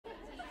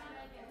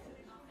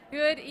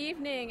Good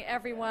evening,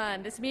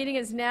 everyone. This meeting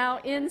is now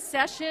in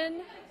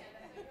session.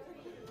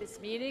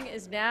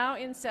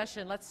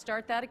 Let's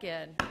start that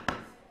again.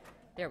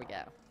 There we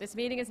go. This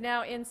meeting is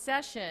now in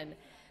session.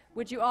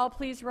 Would you all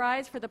please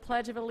rise for the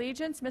Pledge of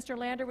Allegiance? Mr.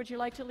 Lander, would you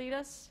like to lead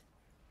us?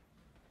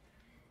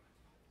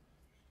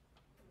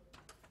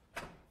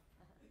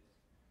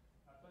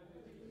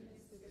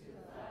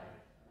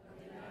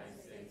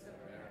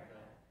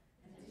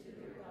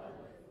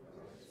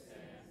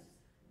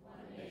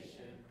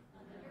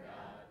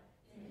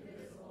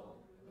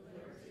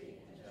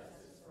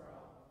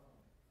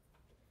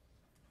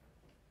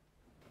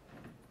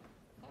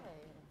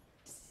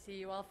 See,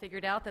 you all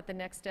figured out that the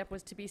next step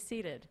was to be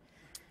seated.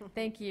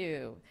 Thank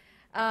you.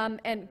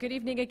 And good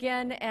evening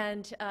again,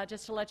 and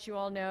just to let you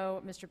all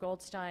know, Mr.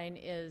 Goldstein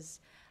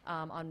is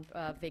on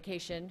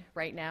vacation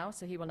right now,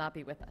 so he will not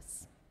be with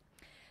us.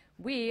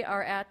 We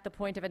are at the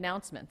point of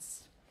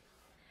announcements.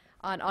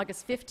 On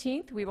August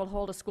 15th, we will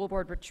hold a school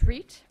board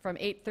retreat from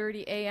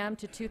 8:30 a.m.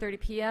 to 2:30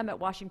 p.m. at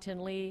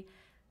Washington Lee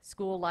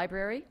School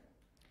Library.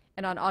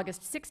 And on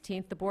August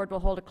 16th, the board will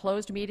hold a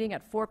closed meeting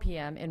at 4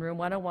 p.m. in room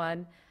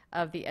 101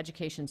 of the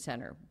Education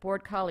Center.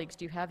 Board colleagues,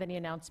 do you have any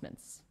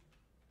announcements?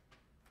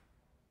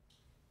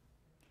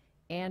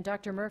 And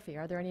Dr. Murphy,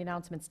 are there any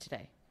announcements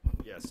today?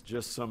 Yes,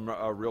 just some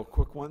real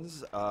quick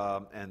ones,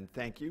 and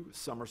thank you.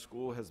 Summer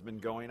school has been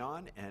going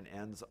on and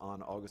ends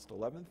on August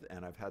 11th,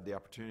 and I've had the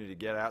opportunity to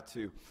get out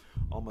to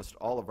almost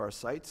all of our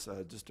sites,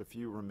 just a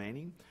few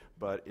remaining,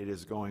 but it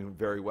is going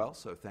very well,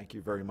 so thank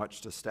you very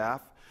much to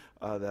staff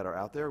that are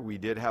out there. We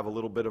did have a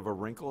little bit of a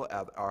wrinkle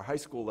at our high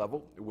school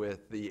level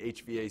with the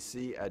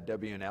HVAC at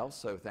W&L,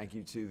 so thank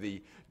you to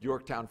the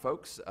Yorktown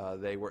folks.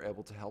 They were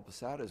able to help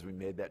us out as we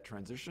made that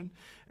transition,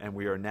 and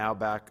we are now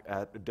back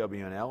at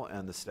W&L,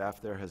 and the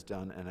staff there has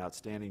done an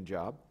outstanding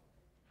job.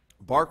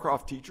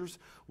 Barcroft teachers,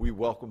 we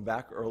welcome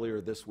back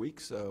earlier this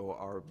week, so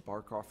our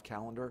Barcroft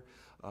calendar,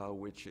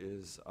 which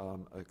is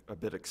a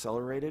bit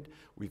accelerated.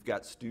 We've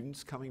got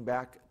students coming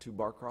back to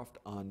Barcroft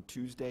on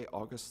Tuesday,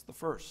 August the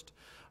 1st.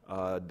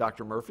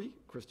 Dr. Murphy,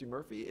 Christy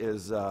Murphy,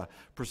 is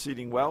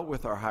proceeding well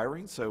with our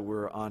hiring, so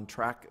we're on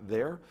track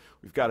there.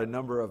 We've got a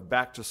number of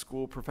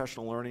back-to-school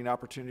professional learning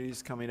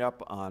opportunities coming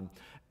up on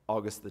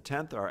August the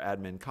 10th, our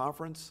admin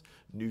conference.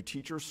 New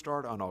teachers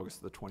start on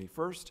August the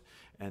 21st,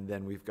 and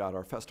then we've got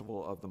our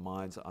Festival of the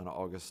Minds on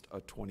August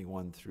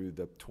 21 through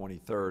the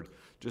 23rd.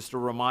 Just a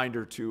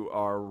reminder to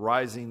our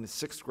rising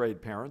 6th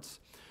grade parents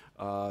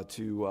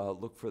to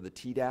look for the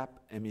Tdap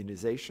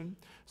immunization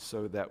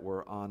so that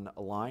we're on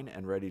a line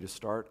and ready to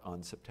start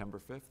on September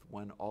 5th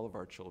when all of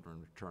our children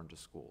return to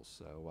school.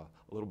 So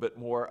a little bit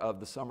more of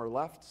the summer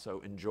left,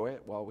 so enjoy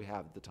it while we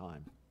have the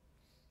time.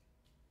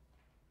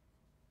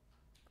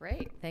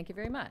 Great, thank you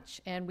very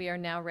much. And we are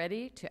now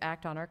ready to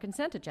act on our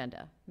consent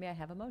agenda. May I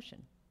have a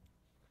motion?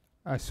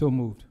 I so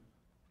moved.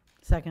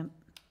 Second.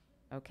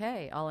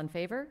 Okay, all in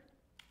favor?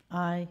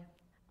 Aye.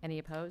 Any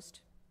opposed?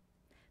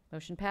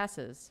 Motion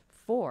passes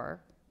 4-0.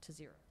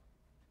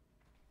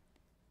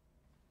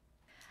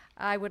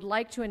 I would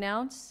like to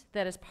announce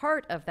that as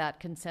part of that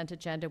consent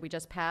agenda we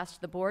just passed,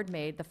 the board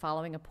made the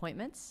following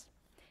appointments.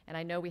 And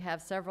I know we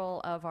have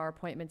several of our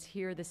appointments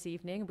here this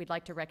evening. We'd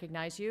like to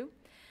recognize you.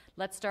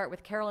 Let's start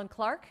with Carolyn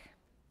Clark.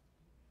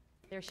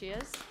 There she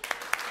is.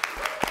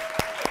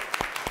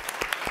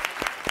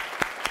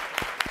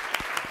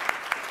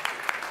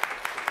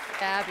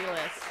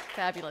 Fabulous,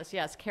 fabulous.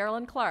 Yes,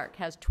 Carolyn Clark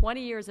has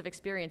 20 years of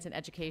experience in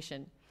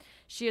education.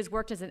 She has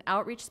worked as an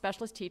outreach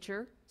specialist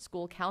teacher,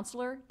 school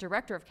counselor,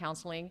 director of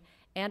counseling,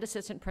 and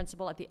assistant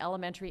principal at the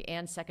elementary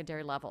and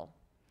secondary level.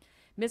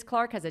 Ms.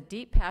 Clark has a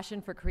deep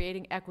passion for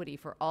creating equity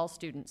for all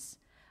students.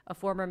 A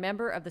former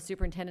member of the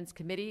Superintendent's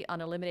Committee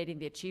on Eliminating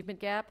the Achievement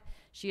Gap,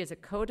 she is a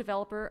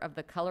co-developer of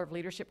the Color of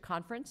Leadership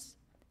Conference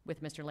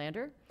with Mr.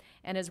 Lander,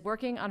 and is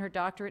working on her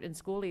doctorate in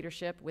school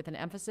leadership with an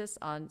emphasis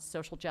on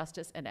social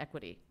justice and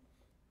equity.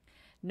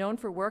 Known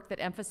for work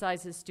that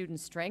emphasizes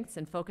students' strengths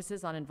and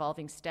focuses on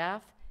involving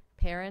staff,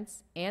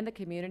 parents, and the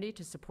community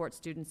to support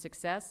student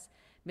success,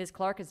 Ms.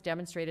 Clark has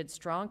demonstrated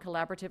strong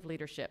collaborative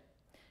leadership.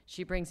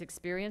 She brings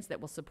experience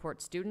that will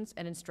support students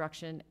and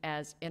instruction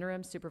as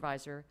interim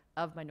supervisor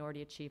of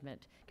minority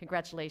achievement.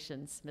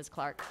 Congratulations, Ms.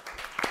 Clark.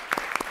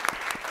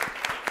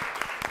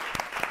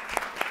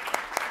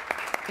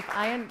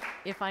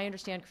 If I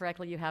understand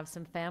correctly, you have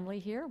some family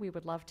here. We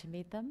would love to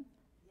meet them.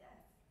 Yes,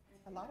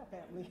 a lot of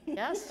family.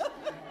 Yes?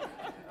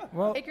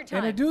 Well, Take your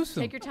time. introduce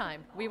them. Take your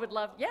time. We would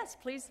love, yes,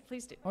 please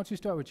do. Why don't you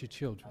start with your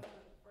children?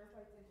 First,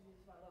 I'd like to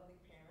introduce my lovely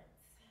parents,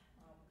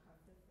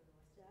 Constance and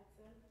Louis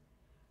Jackson,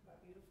 my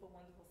beautiful,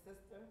 wonderful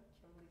sister,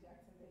 Kimberly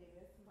Jackson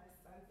Davis. My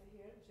sons are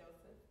here,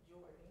 Joseph,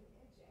 Jordan,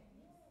 and James.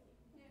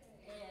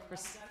 And my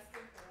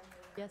Justin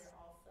family Yes. here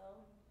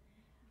also.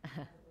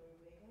 Louis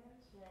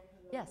Wiggins, Sharon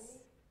Haley,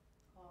 Yes.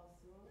 Paul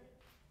Stewart.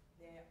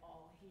 They're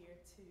all here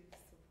to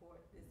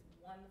support this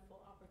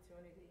wonderful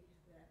opportunity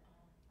that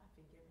I've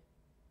been given.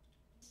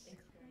 Thank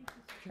you very much.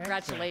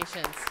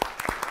 Congratulations.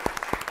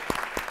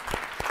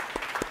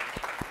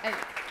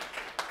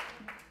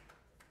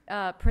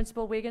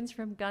 Principal Wiggins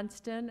from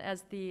Gunston.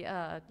 As the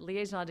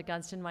liaison to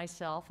Gunston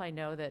myself, I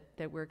know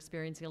that we're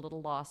experiencing a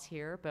little loss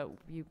here, but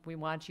we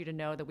want you to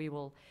know that we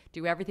will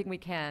do everything we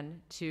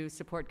can to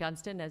support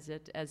Gunston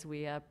as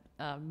we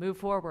move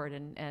forward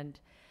and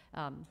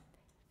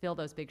fill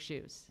those big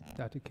shoes.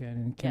 Dr.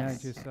 Cannon, can Yes.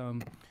 I just,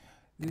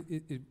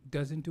 it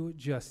doesn't do it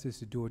justice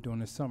to do it during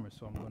the summer,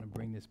 so I'm going to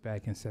bring this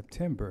back in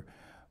September.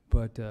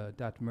 But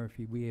Dr.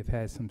 Murphy, we have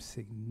had some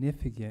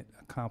significant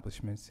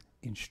accomplishments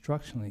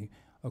instructionally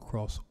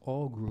across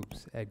all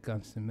groups at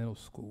Gunston Middle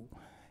School.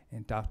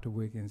 And Dr.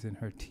 Wiggins and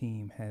her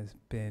team has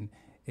been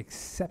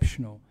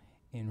exceptional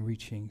in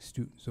reaching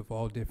students of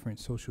all different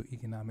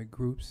socioeconomic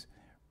groups,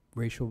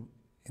 racial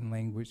and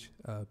language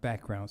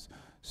backgrounds.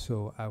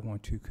 So I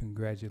want to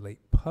congratulate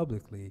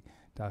publicly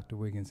Dr.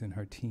 Wiggins and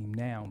her team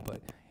now,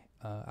 but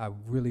I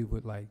really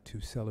would like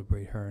to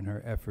celebrate her and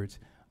her efforts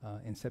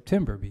in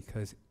September,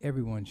 because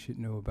everyone should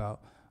know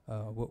about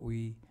what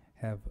we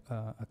have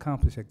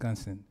accomplished at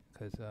Gunston,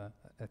 because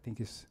I think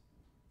it's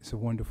a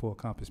wonderful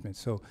accomplishment.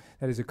 So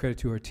that is a credit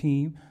to her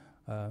team.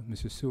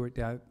 Mr. Stewart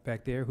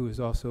back there, who is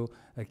also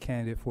a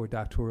candidate for a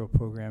doctoral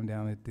program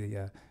down at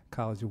the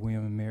College of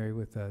William and Mary,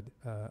 with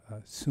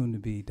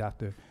soon-to-be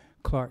Dr.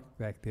 Clark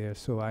back there.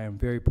 So I am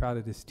very proud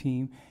of this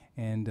team,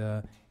 and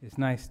it's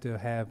nice to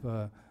have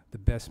the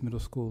best middle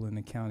school in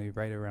the county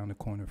right around the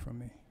corner from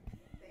me.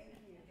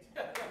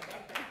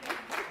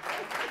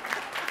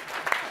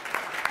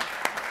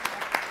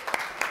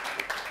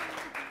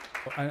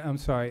 I'm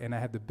sorry, and I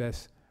have the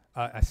best,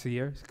 I see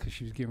her, because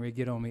she was getting ready to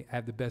get on me. I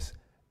have the best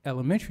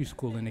elementary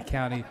school in the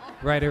county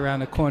right around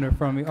the corner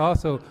from me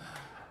also.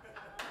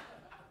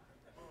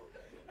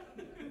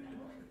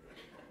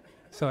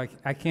 So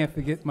I can't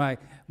forget my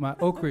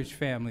Oak Ridge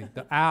family,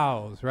 the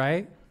Owls,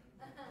 right?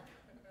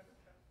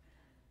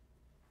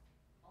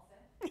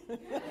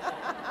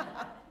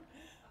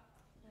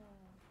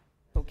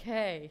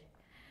 Okay.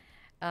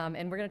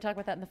 And we're going to talk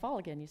about that in the fall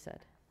again, you said.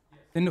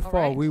 In the All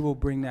fall, right. we will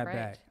bring that Right.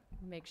 back.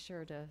 Make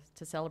sure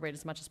to celebrate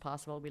as much as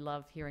possible. We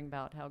love hearing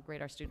about how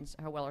great our students,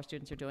 how well our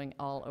students are doing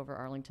all over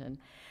Arlington.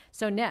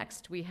 So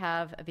next, we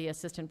have the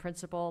assistant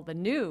principal, the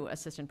new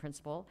assistant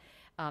principal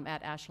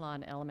at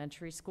Ashland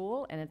Elementary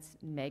School, and it's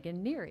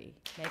Megan Neary.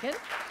 Megan?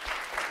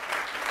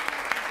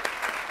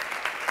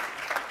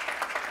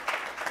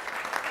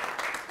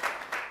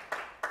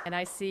 And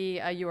I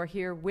see you are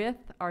here with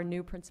our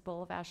new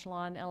principal of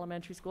Ashland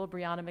Elementary School,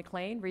 Brianna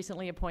McLean,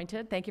 recently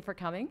appointed. Thank you for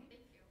coming. Thank you.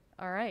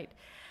 All right.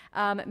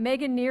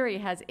 Megan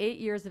Neary has 8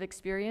 years of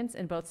experience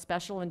in both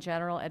special and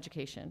general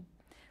education,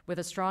 with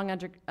a strong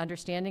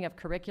understanding of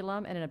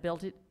curriculum and an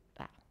ability.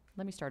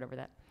 Let me start over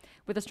that.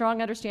 With a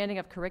strong understanding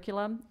of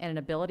curriculum and an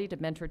ability to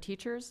mentor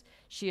teachers,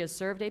 she has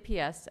served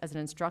APS as an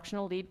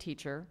instructional lead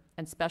teacher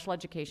and special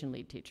education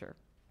lead teacher.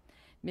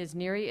 Ms.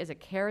 Neary is a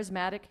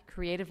charismatic,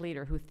 creative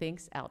leader who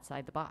thinks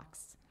outside the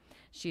box.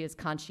 She is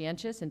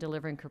conscientious in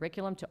delivering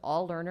curriculum to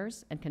all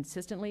learners and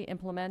consistently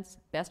implements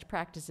best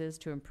practices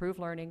to improve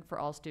learning for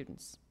all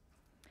students.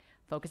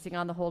 Focusing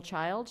on the whole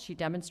child, she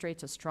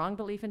demonstrates a strong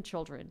belief in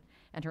children,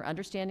 and her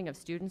understanding of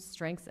students'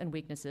 strengths and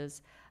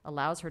weaknesses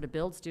allows her to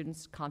build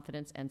students'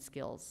 confidence and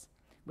skills.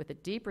 With a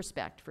deep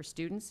respect for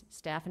students,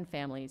 staff, and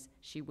families,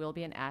 she will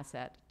be an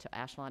asset to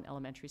Ashland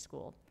Elementary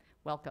School.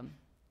 Welcome.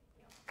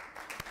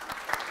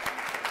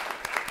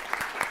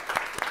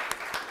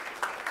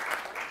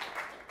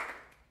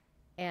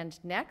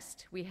 And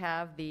next, we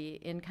have the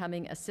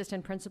incoming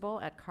assistant principal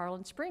at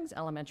Carlin Springs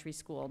Elementary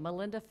School,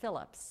 Melinda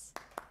Phillips.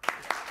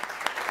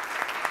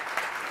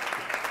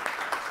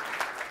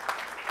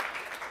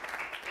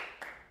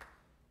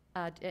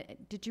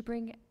 Did you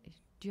bring,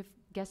 do you have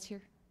guests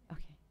here?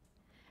 Okay.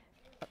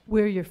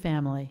 We're your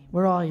family.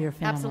 We're all your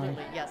family.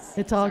 Absolutely, yes.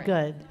 It's all Sorry.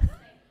 good.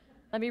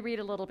 Let me read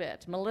a little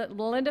bit.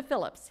 Melinda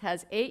Phillips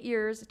has 8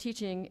 years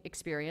teaching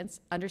experience,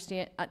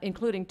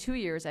 including 2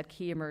 years at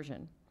Key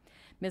Immersion.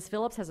 Ms.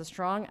 Phillips has a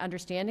strong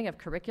understanding of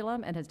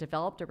curriculum and has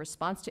developed a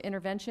response to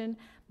intervention,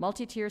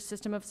 multi-tier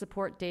system of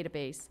support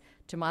database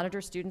to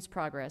monitor students'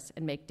 progress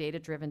and make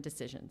data-driven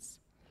decisions.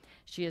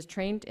 She is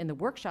trained in the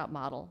workshop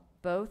model,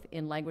 both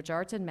in language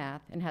arts and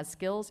math, and has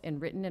skills in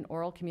written and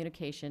oral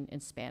communication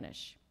in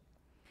Spanish.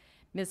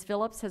 Ms.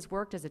 Phillips has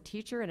worked as a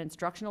teacher and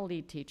instructional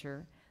lead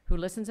teacher who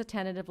listens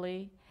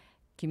attentively,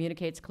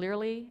 communicates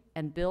clearly,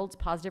 and builds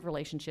positive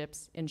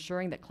relationships,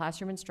 ensuring that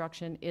classroom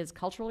instruction is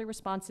culturally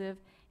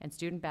responsive and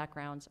student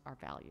backgrounds are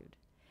valued.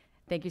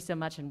 Thank you so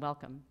much and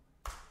welcome.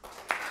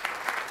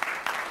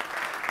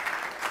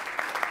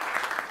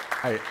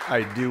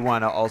 I do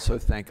want to also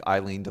thank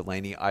Eileen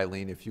Delaney.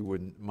 Eileen, if you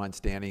wouldn't mind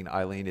standing,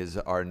 Eileen is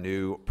our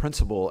new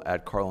principal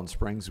at Carlin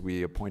Springs.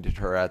 We appointed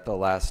her at the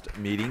last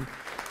meeting,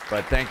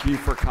 but thank you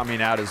for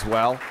coming out as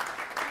well.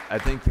 I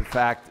think the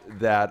fact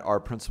that our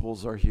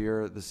principals are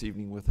here this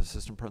evening with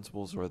assistant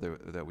principals, or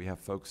that we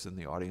have folks in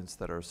the audience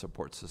that are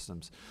support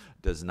systems,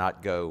 does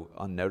not go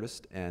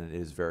unnoticed, and it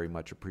is very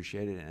much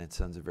appreciated, and it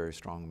sends a very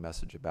strong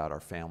message about our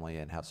family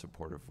and how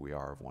supportive we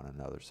are of one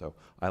another. So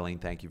Eileen,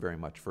 thank you very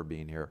much for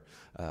being here,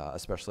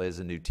 especially as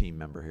a new team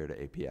member here to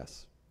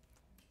APS.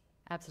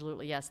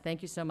 Absolutely, yes.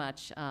 Thank you so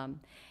much.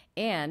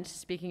 And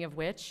speaking of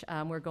which,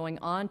 we're going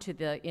on to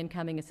the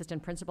incoming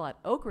assistant principal at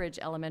Oak Ridge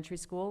Elementary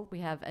School. We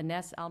have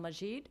Ines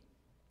Al-Majid.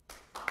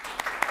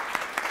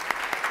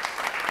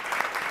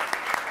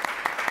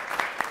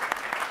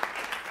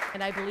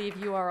 And I believe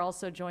you are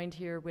also joined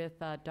here with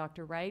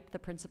Dr. Wright, the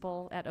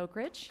principal at Oak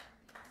Ridge.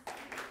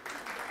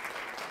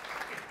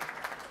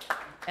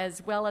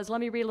 As well as,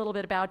 let me read a little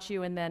bit about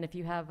you, and then if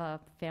you have a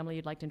family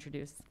you'd like to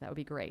introduce, that would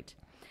be great.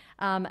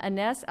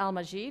 Ines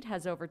Al-Majid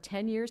has over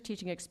 10 years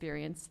teaching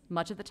experience,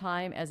 much of the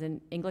time as an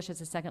English as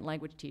a second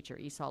language teacher,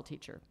 ESOL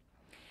teacher.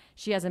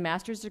 She has a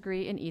master's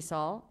degree in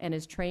ESOL and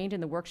is trained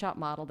in the workshop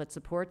model that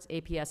supports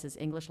APS's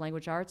English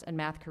language arts and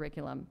math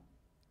curriculum.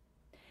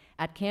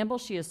 At Campbell,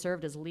 she has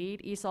served as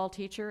lead ESOL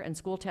teacher and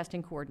school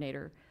testing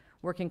coordinator,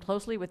 working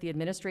closely with the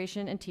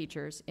administration and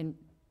teachers in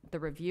the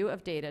review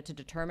of data to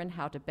determine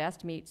how to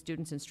best meet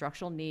students'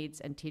 instructional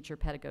needs and teacher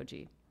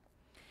pedagogy.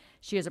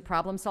 She is a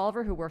problem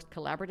solver who works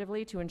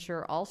collaboratively to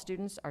ensure all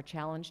students are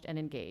challenged and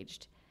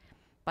engaged.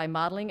 By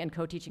modeling and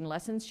co-teaching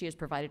lessons, she has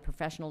provided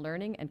professional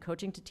learning and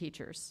coaching to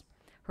teachers.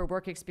 Her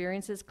work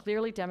experiences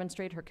clearly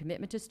demonstrate her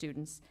commitment to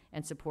students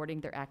and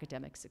supporting their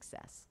academic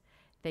success.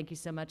 Thank you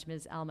so much,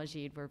 Ms.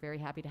 Al-Majid. We're very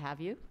happy to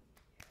have you.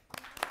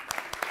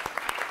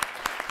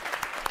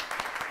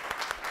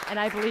 And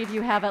I believe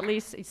you have at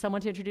least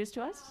someone to introduce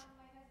to us?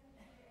 My husband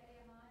is Eddie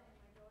Ahmad and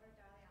my daughter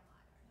Dali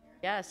Ahmad are here.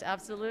 Yes,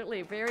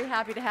 absolutely. Very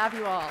happy to have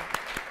you all.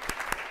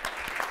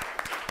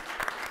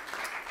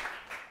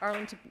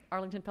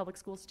 Arlington Public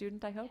School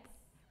student, I hope? Yes.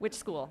 Which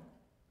school?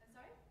 I'm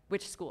sorry?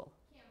 Which school?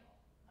 Campbell.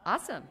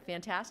 Awesome,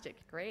 fantastic,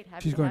 great.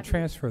 Happy She's to going have to you.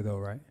 transfer though,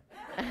 right?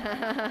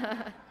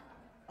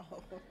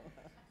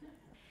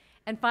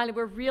 And finally,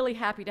 we're really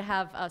happy to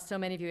have so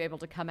many of you able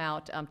to come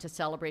out to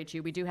celebrate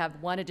you. We do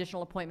have one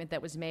additional appointment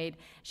that was made.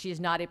 She is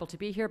not able to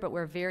be here, but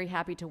we're very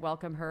happy to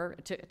welcome her,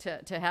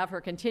 to have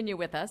her continue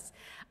with us.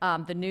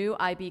 The new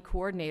IB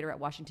coordinator at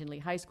Washington Lee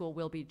High School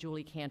will be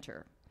Julie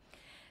Cantor.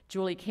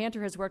 Julie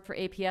Cantor has worked for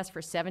APS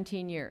for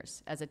 17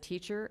 years as a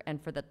teacher,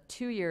 and for the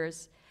 2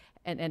 years,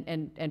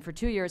 and for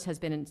 2 years has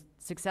been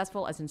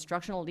successful as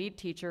instructional lead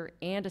teacher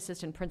and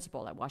assistant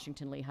principal at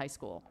Washington Lee High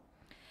School.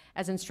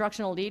 As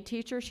instructional lead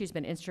teacher, she's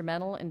been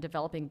instrumental in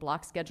developing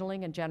block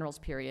scheduling and generals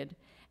period,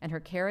 and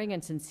her caring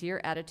and sincere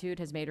attitude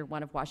has made her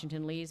one of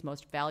Washington Lee's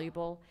most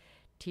valuable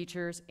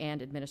teachers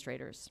and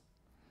administrators.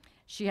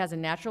 She has a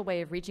natural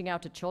way of reaching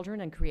out to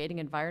children and creating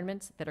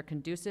environments that are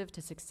conducive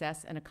to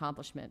success and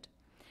accomplishment.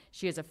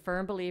 She is a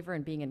firm believer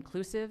in being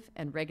inclusive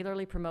and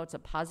regularly promotes a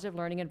positive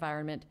learning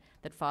environment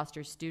that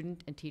fosters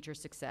student and teacher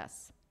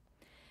success.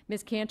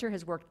 Ms. Cantor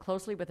has worked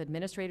closely with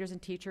administrators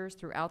and teachers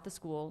throughout the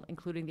school,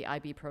 including the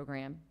IB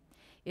program.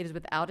 It is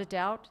without a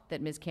doubt that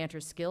Ms.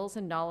 Cantor's skills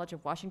and knowledge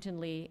of Washington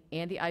Lee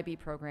and the IB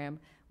program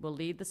will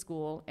lead the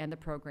school and the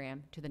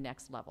program to the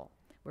next level.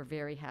 We're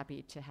very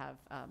happy to have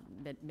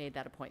made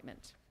that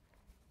appointment.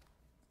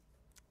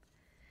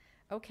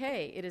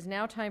 Okay, it is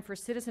now time for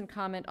citizen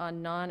comment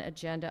on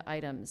non-agenda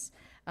items.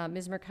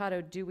 Ms.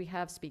 Mercado, do we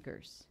have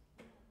speakers?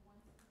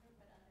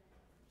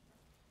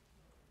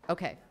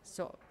 Okay,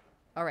 so,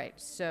 all right,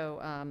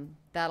 so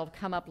that'll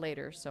come up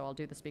later, so I'll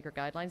do the speaker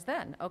guidelines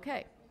then.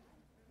 Okay.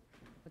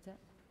 What's that?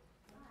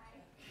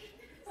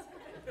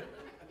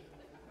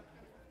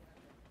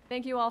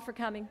 Thank you all for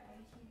coming.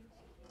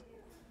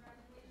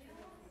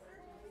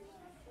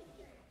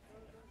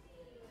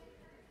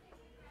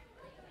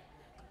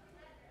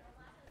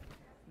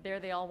 There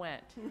they all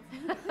went.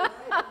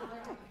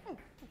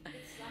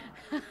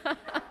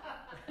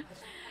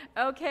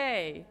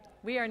 Okay,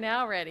 we are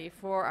now ready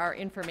for our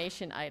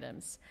information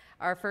items.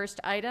 Our first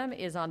item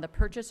is on the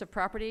purchase of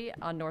property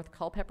on North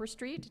Culpeper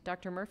Street.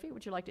 Dr. Murphy,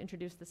 would you like to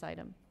introduce this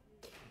item?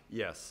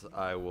 Yes,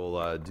 I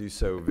will do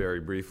so very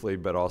briefly,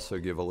 but also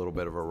give a little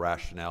bit of a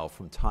rationale.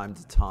 From time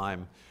to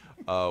time,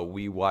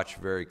 we watch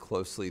very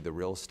closely the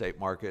real estate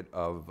market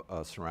of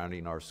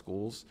surrounding our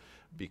schools,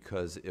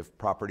 because if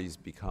properties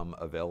become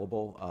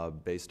available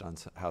based on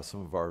how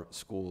some of our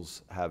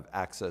schools have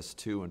access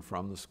to and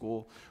from the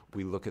school,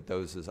 we look at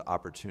those as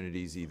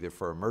opportunities either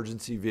for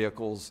emergency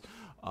vehicles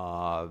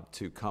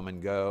to come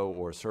and go,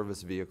 or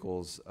service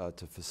vehicles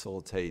to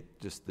facilitate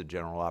just the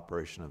general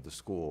operation of the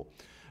school.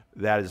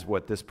 That is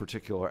what this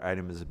particular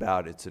item is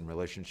about. It's in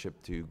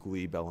relationship to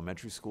Glebe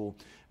Elementary School,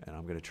 and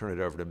I'm going to turn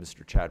it over to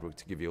Mr. Chadwick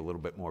to give you a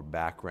little bit more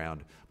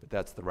background, but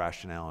that's the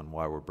rationale and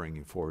why we're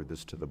bringing forward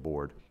this to the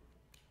board.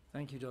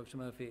 Thank you, Dr.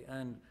 Murphy.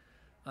 And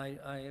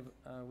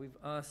we've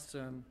asked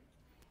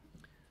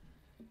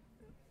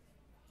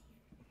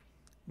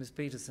Ms.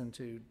 Peterson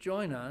to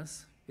join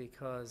us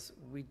because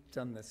we've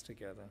done this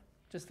together.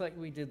 Just like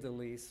we did the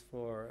lease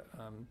for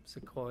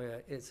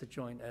Sequoia, it's a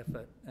joint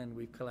effort, and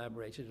we've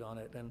collaborated on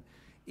it. And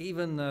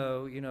even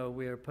though, you know,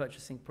 we're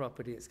purchasing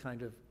property, it's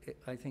kind of,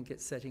 I think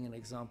it's setting an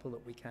example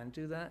that we can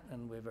do that,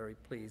 and we're very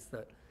pleased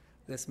that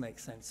this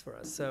makes sense for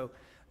us. So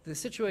the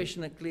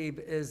situation at Glebe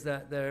is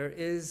that there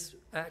is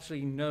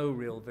actually no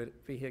real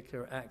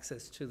vehicular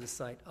access to the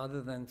site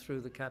other than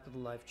through the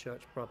Capital Life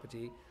Church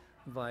property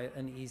via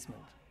an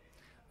easement.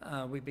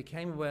 We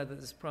became aware that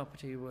this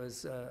property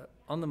was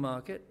on the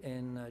market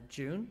in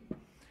June,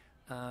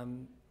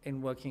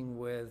 in working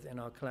with, in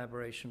our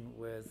collaboration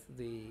with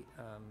the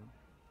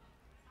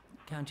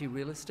County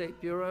Real Estate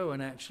Bureau,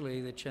 and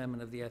actually the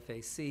chairman of the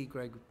FAC,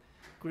 Greg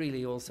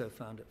Greeley, also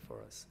found it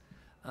for us.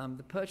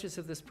 The purchase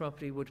of this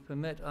property would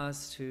permit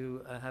us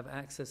to have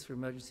access for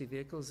emergency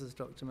vehicles, as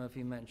Dr.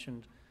 Murphy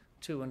mentioned,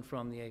 to and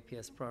from the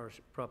APS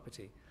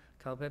property.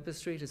 Culpeper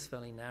Street is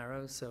fairly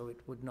narrow, so it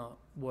would not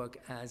work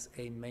as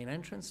a main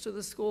entrance to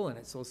the school, and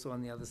it's also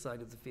on the other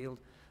side of the field,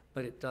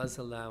 but it does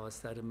allow us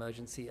that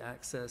emergency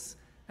access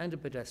and a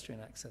pedestrian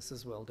access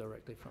as well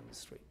directly from the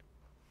street.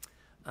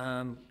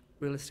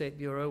 Real Estate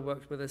Bureau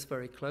worked with us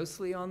very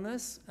closely on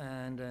this,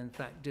 and in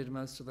fact did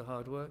most of the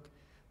hard work,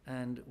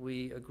 and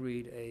we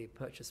agreed a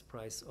purchase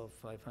price of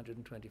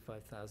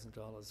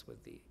 $525,000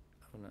 with the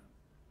owner.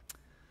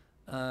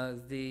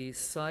 The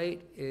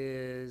site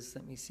is,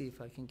 let me see if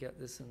I can get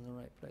this in the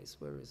right place.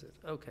 Where is it?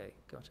 Okay,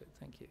 got it,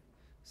 thank you.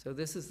 So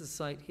this is the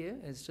site here.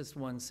 It's just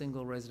one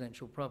single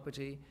residential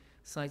property.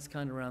 Site's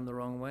kind of around the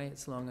wrong way.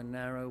 It's long and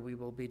narrow. We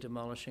will be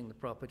demolishing the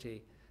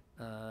property,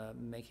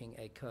 making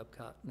a curb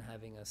cut and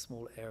having a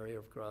small area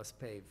of grass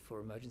paved for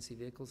emergency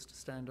vehicles to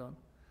stand on.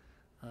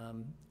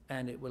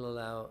 And it will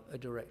allow a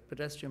direct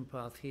pedestrian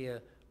path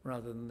here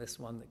rather than this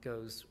one that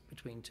goes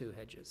between two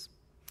hedges.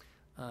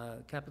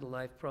 Capital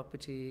Life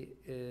property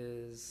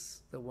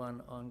is the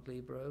one on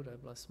Glebe Road.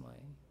 I've lost my...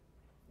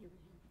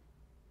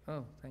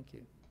 Oh, thank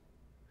you.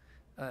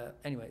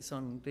 Anyway, it's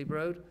on Glebe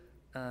Road.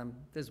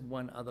 There's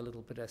one other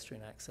little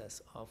pedestrian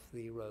access off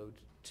the road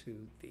to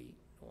the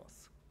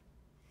north.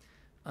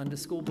 Under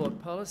school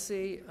board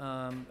policy,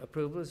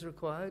 approval is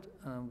required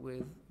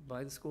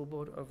by the school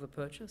board of the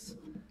purchase.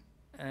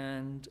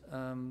 And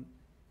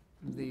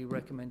the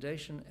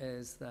recommendation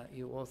is that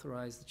you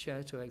authorize the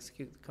chair to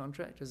execute the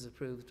contract as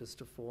approved as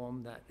to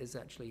form that is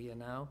actually here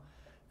now,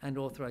 and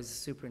authorize the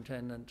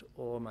superintendent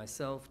or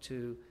myself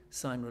to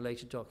sign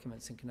related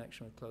documents in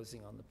connection with closing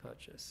on the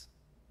purchase.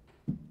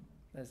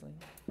 Leslie?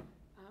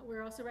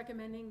 We're also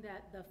recommending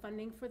that the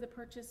funding for the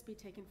purchase be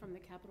taken from the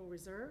capital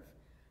reserve.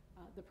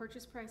 The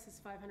purchase price is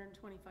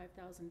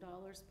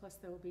 $525,000, plus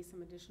there will be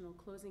some additional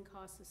closing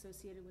costs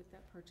associated with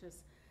that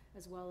purchase,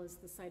 as well as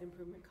the site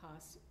improvement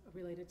costs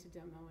related to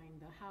demoing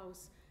the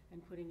house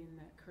and putting in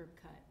that curb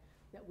cut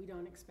that we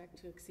don't expect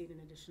to exceed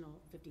an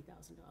additional $50,000,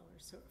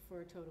 so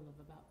for a total of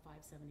about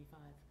 $575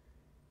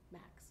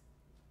 max.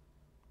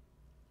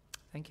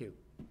 Thank you.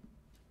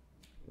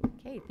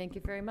 Okay, thank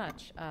you very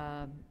much.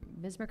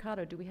 Ms.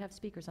 Mercado, do we have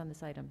speakers on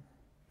this item?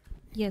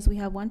 Yes, we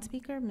have one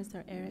speaker,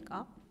 Mr. Eric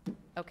Opp.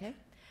 Okay.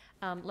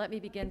 Let me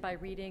begin by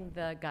reading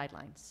the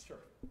guidelines. Sure.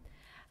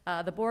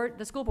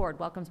 The school board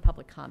welcomes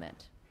public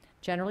comment.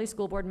 Generally,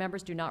 school board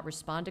members do not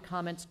respond to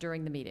comments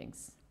during the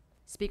meetings.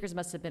 Speakers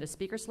must submit a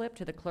speaker slip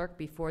to the clerk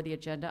before the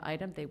agenda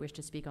item they wish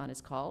to speak on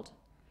is called.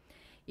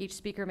 Each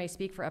speaker may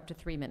speak for up to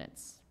 3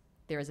 minutes.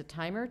 There is a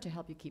timer to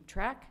help you keep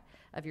track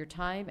of your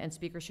time, and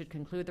speakers should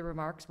conclude the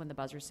remarks when the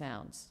buzzer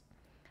sounds.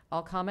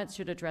 All comments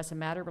should address a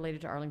matter related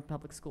to Arlington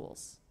Public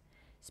Schools.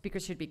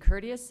 Speakers should be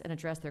courteous and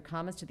address their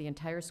comments to the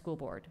entire school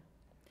board.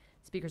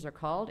 Speakers are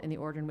called in the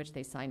order in which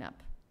they sign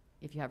up.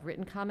 If you have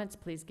written comments,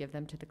 please give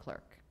them to the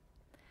clerk.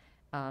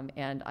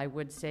 And I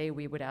would say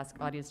we would ask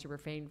audience to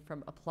refrain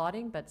from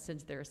applauding, but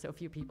since there are so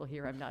few people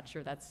here, I'm not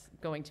sure that's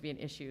going to be an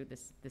issue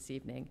this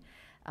evening.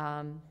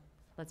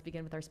 Let's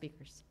begin with our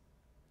speakers.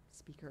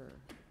 Speaker.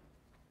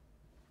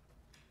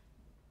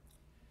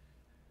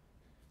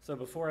 So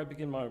before I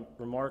begin my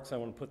remarks, I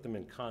want to put them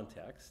in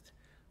context.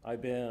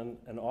 I've been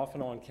an off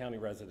and on county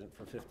resident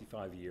for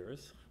 55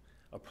 years,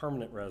 a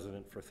permanent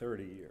resident for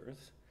 30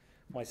 years.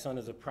 My son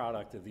is a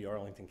product of the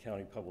Arlington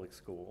County Public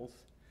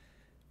Schools.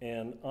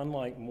 And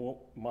unlike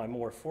my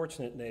more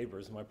fortunate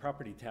neighbors, my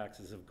property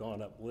taxes have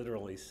gone up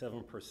literally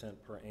 7%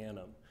 per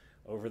annum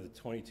over the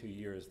 22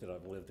 years that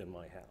I've lived in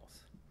my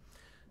house.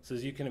 So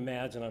as you can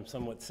imagine, I'm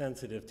somewhat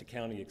sensitive to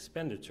county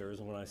expenditures,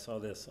 and when I saw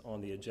this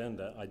on the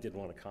agenda, I did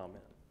want to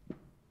comment.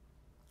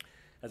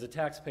 As a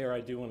taxpayer,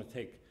 I do want to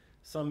take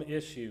some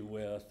issue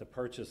with the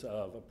purchase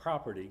of a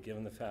property,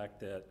 given the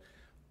fact that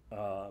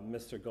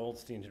Mr.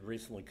 Goldstein had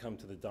recently come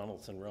to the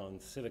Donaldson Run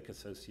Civic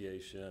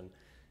Association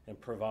and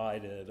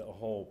provided a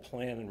whole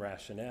plan and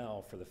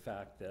rationale for the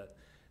fact that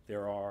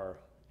there are,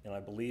 and I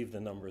believe the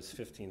number is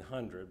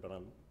 1,500, but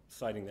I'm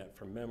citing that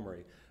from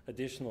memory,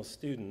 additional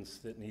students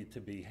that need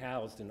to be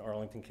housed in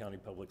Arlington County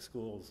Public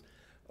Schools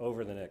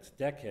over the next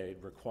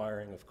decade,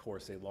 requiring, of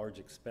course, a large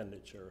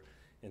expenditure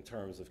in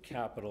terms of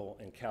capital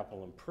and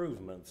capital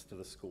improvements to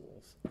the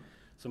schools.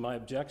 So my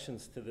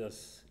objections to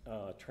this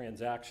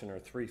transaction are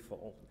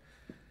threefold.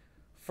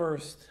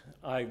 First,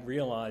 I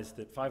realized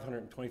that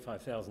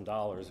 $525,000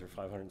 or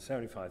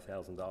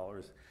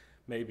 $575,000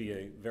 may be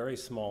a very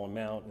small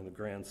amount in the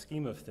grand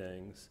scheme of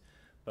things,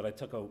 but I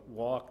took a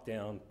walk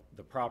down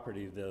the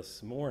property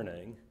this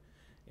morning,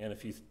 and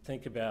if you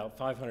think about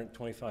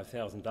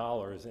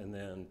 $525,000 and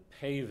then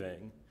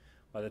paving,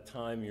 by the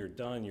time you're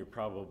done, you're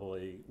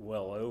probably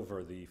well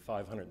over the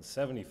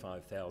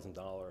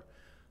 $575,000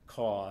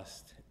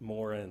 cost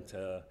more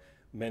into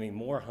many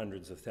more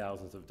hundreds of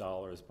thousands of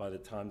dollars by the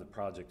time the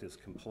project is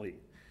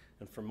complete.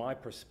 And from my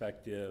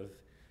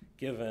perspective,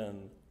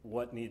 given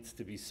what needs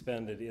to be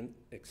expended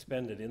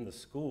in the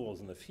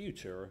schools in the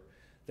future,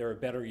 there are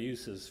better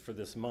uses for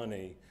this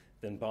money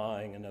than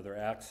buying another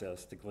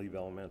access to Glebe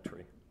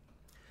Elementary.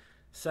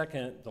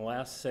 Second, the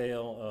last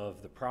sale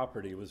of the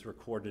property was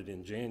recorded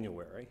in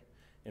January,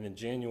 and in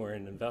January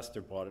an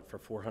investor bought it for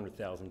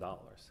 $400,000.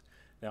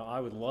 Now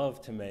I would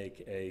love to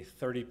make a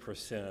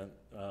 30%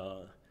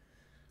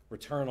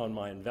 return on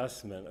my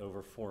investment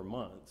over 4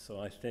 months, so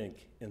I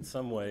think in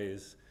some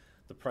ways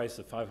the price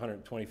of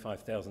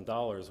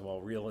 $525,000,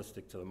 while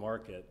realistic to the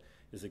market,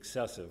 is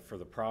excessive for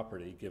the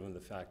property given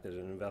the fact that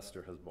an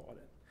investor has bought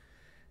it.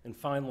 And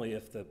finally,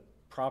 if the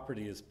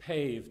property is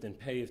paved and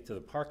paved to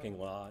the parking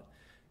lot,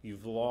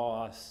 you've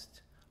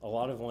lost a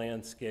lot of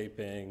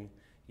landscaping,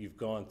 you've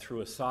gone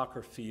through a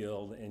soccer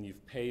field, and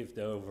you've paved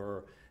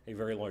over a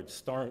very large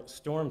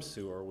storm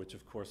sewer, which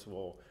of course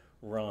will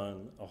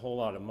run a whole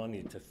lot of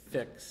money to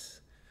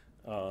fix.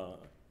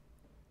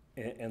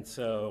 And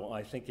so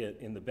I think it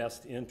in the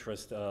best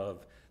interest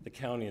of the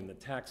county and the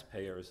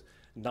taxpayers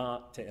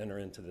not to enter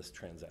into this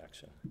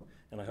transaction.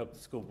 And I hope the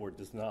school board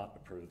does not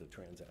approve the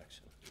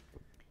transaction.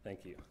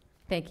 Thank you.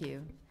 Thank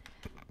you.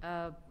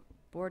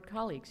 Board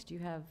colleagues, do you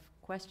have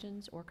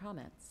questions or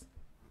comments?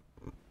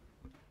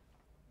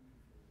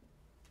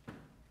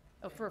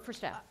 Oh, for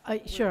staff.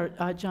 Sure,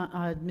 John,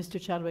 Mr.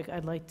 Chadwick,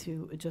 I'd like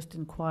to just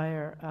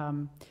inquire.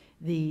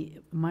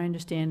 My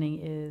understanding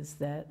is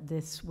that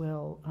this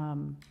will,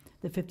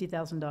 the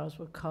 $50,000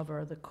 will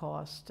cover the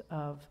cost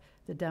of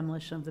the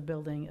demolition of the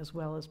building as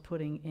well as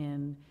putting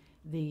in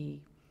the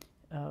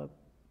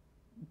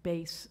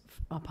base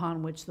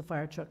upon which the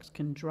fire trucks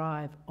can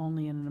drive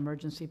only in an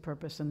emergency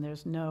purpose, and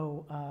there's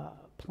no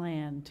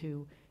plan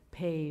to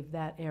pave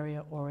that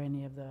area or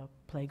any of the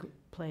play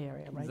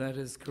area, right? That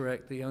is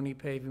correct. The only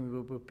paving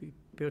we will be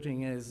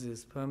putting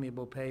is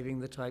permeable paving,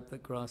 the type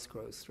that grass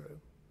grows through.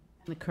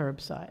 The curb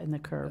side, in the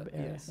curb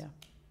area, yes. yeah.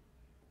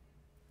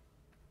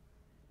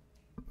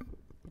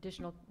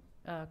 Additional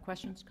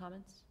questions,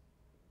 comments?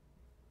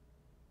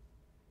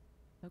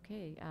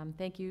 Okay,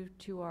 thank you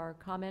to our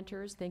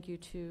commenters. Thank you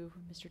to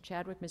Mr.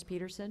 Chadwick, Ms.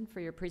 Peterson for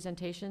your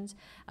presentations.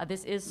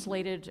 This is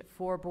slated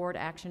for board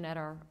action at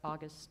our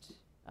August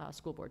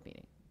school board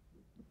meeting.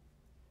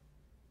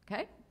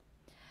 Okay.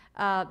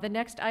 The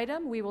next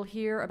item, we will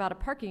hear about a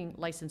parking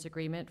license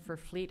agreement for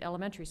Fleet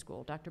Elementary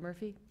School. Dr.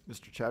 Murphy?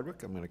 Mr.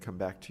 Chadwick, I'm going to come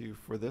back to you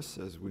for this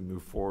as we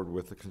move forward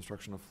with the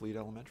construction of Fleet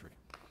Elementary.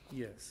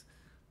 Yes.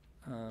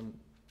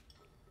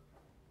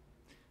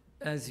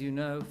 As you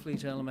know,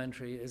 Fleet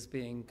Elementary is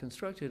being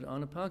constructed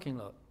on a parking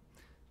lot.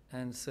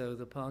 And so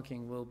the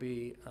parking will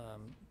be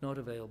not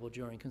available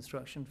during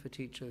construction for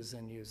teachers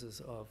and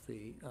users of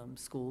the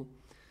school.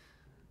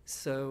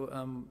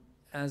 So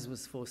as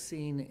was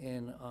foreseen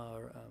in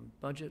our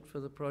budget for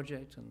the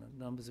project and the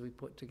numbers we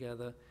put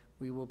together,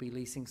 we will be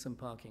leasing some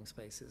parking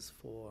spaces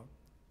for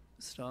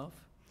staff.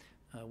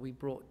 We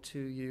brought to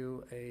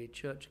you a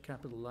church,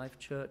 Capital Life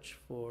Church,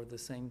 for the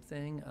same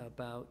thing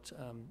about,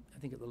 I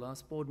think at the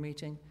last board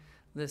meeting.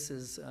 This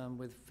is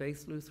with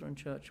Faith Lutheran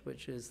Church,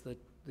 which is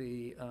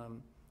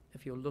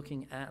if you're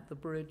looking at the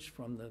bridge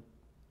from the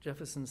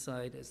Jefferson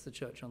side, it's the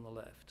church on the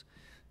left,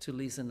 to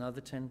lease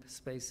another 10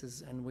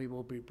 spaces, and we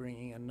will be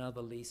bringing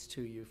another lease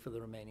to you for the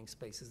remaining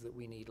spaces that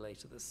we need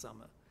later this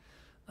summer.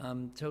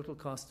 Total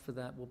cost for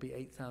that will be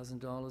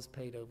 $8,000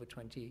 paid over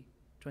 20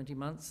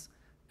 months.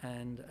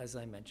 And as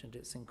I mentioned,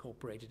 it's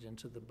incorporated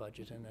into the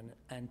budget and an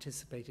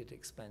anticipated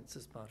expense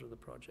as part of the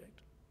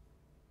project.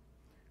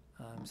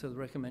 So the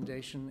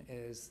recommendation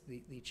is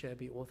the chair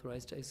be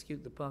authorized to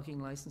execute the parking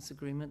license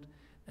agreement.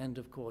 And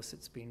of course,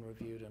 it's been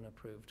reviewed and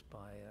approved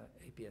by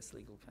APS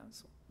Legal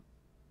Counsel.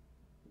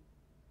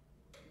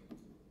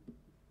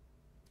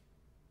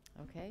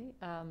 Okay,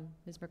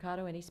 Ms.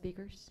 Mercado, any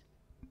speakers?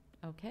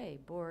 Okay,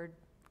 board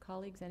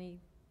colleagues, any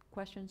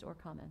questions or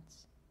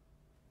comments?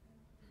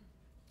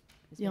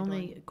 Ms. The Van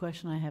only Dorn?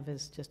 question I have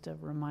is just a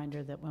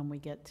reminder that when we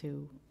get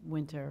to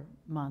winter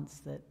months,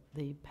 that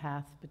the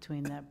path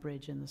between that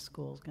bridge and the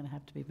school is going to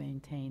have to be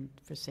maintained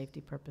for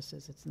safety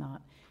purposes. It's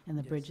not, and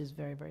the Yes. bridge is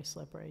very, very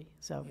slippery.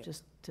 So Yeah.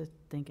 just to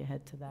think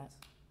ahead to that.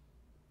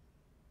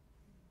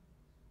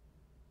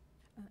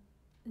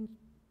 And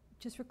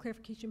just for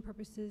clarification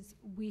purposes,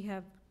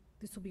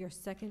 this will be our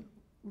second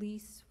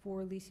lease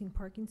for leasing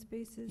parking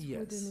spaces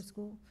for the new Yes.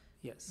 school?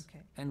 Yes.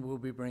 Okay, And we'll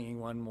be bringing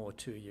one more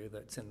to you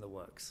that's in the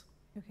works.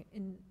 okay.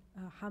 And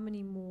how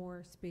many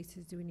more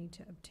spaces do we need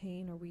to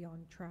obtain? Are we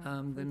on track? The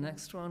for that?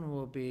 next one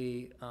will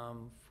be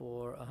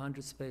for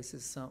 100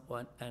 spaces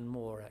and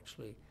more,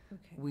 actually.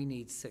 Okay, We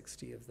need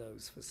 60 of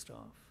those for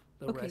staff.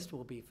 The Okay. rest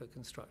will be for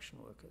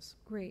construction workers.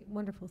 great,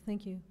 wonderful,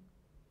 thank you.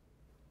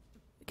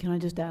 Can I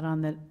just add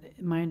on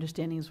that my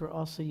understanding is we're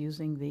also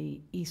using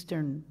the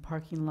eastern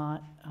parking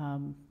lot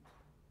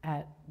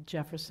at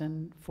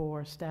Jefferson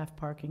for staff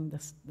parking.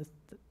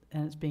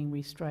 and it's being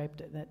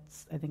restriped.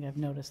 That's, I think I've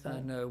noticed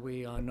that. No,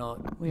 we are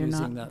not We are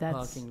using not. that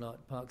That's- parking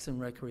lot. Parks and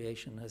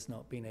Recreation has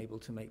not been able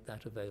to make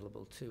that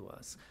available to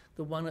us.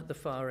 The one at the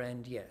far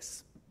end,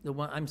 yes. The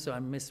one, I'm sorry,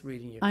 I'm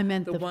misreading you. I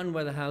meant The one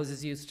where the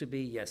houses used to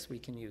be, yes, we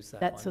can use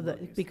that one. that's so We'll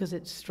that, use it. because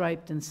it's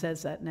striped and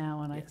says that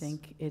now, and I Yes.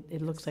 think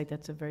it looks Yes. like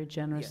that's a very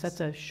generous, Yes. that's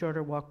a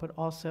shorter walk, but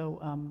also,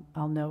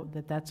 I'll note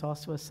that that's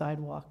also a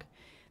sidewalk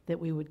that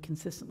we would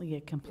consistently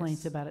get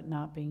complaints Yes. about it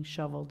not being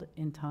shoveled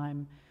in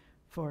time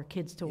for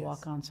kids to walk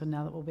Yes. on. So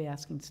now that we'll be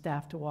asking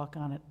staff to walk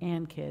on it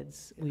and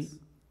kids, Yes.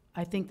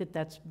 I think that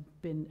that's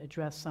been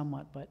addressed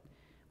somewhat, but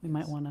we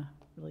might Yes. want to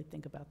really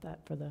think about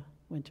that for the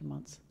winter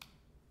months.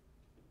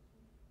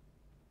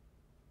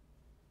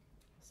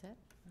 Set?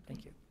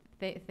 Thank you.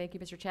 Thank you,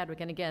 Mr.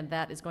 Chadwick. And again,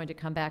 that is going to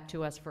come back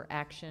to us for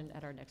action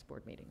at our next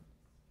board meeting.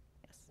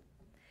 Yes.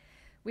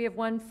 We have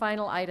one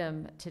final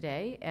item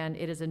today, and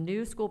it is a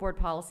new school board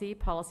policy,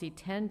 Policy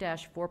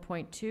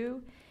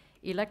 10-4.2,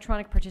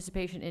 electronic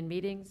participation in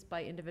meetings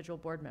by individual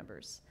board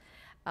members.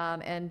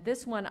 And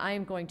this one I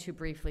am going to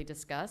briefly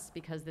discuss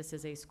because this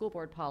is a school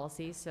board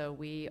policy, so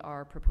we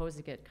are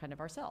proposing it kind of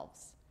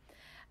ourselves.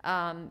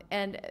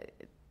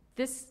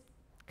 This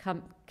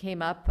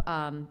came up,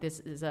 this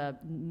is a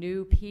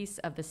new piece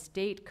of the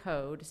state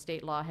code.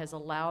 State law has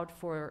allowed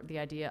for the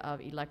idea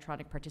of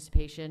electronic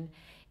participation,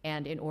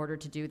 and in order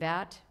to do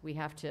that, we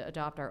have to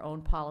adopt our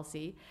own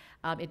policy.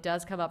 It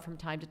does come up from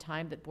time to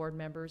time that board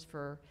members,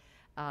 for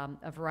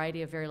a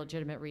variety of very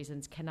legitimate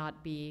reasons,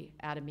 cannot be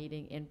at a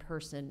meeting in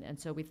person, and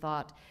so we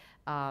thought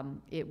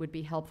it would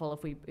be helpful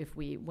if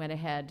we went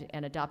ahead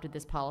and adopted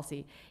this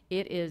policy.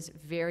 It is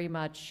very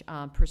much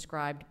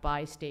prescribed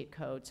by state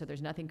code, so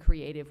there's nothing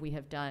creative we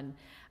have done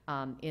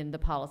in the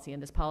policy.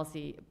 And this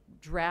policy,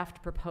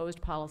 draft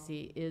proposed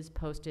policy, is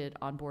posted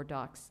on board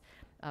docs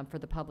for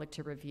the public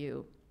to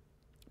review.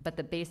 But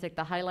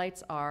the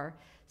highlights are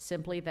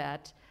simply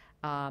that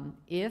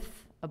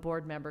if a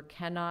board member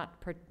cannot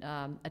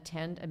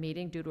attend a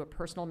meeting due to a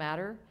personal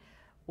matter,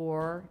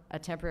 or a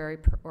temporary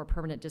or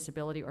permanent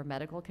disability or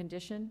medical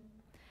condition,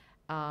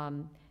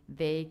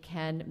 they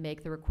can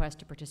make the request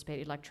to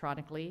participate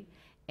electronically,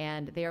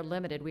 and they are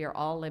limited, we are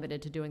all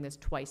limited to doing this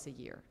twice a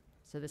year.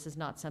 So this is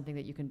not something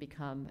that you can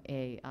become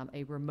a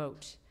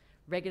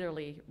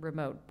regularly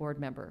remote board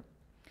member.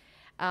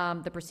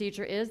 The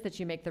procedure is that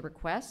you make the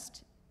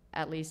request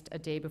at least a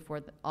day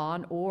before,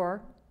 on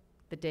or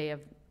the day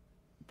of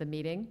the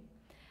meeting.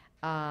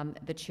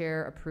 The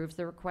chair approves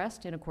the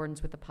request in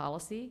accordance with the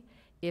policy.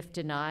 If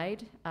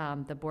denied,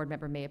 the board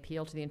member may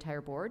appeal to the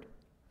entire board.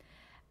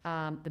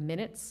 The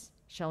minutes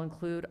shall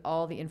include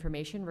all the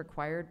information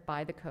required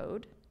by the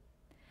code.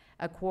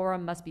 A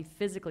quorum must be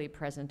physically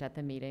present at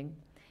the meeting,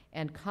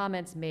 and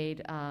comments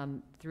made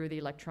through the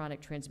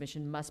electronic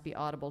transmission must be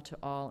audible to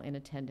all in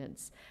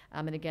attendance.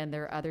 And again,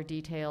 there are other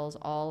details,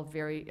 all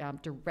very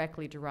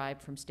directly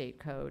derived from state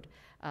code,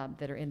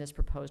 that are in this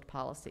proposed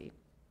policy.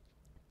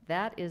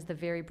 That is the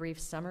very brief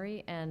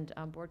summary, and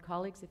board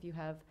colleagues, if you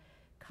have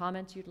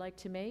comments you'd like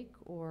to make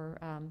or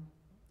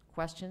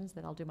questions,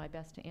 that I'll do my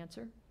best to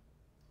answer.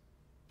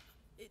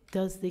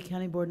 Does the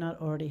county board not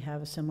already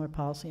have a similar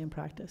policy in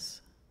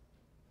practice?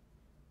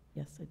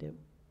 Yes, they do.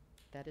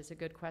 That is a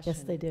good question.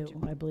 Yes, they do.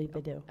 I believe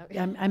they do. Okay.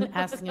 I'm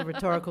asking a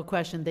rhetorical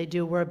question. They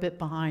do. We're a bit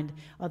behind.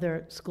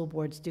 Other school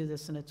boards do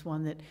this, and it's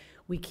one that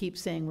we keep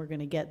saying we're going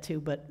to get to,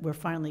 but we're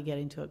finally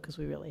getting to it because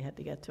we really had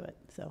to get to it.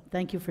 So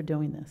thank you for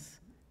doing this.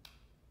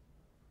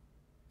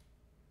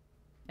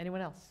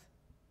 Anyone else?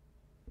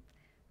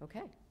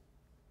 Okay.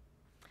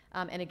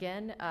 And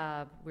again,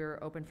 we're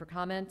open for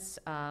comments,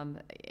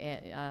 and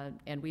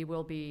we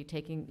will be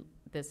taking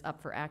this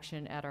up for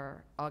action at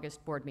our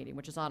August board meeting,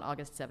 which is on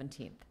August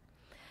 17th.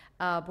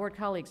 Board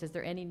colleagues, is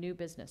there any new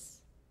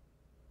business?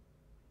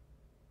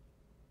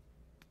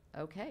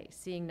 Okay,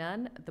 seeing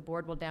none, the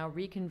board will now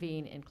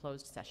reconvene in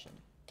closed session.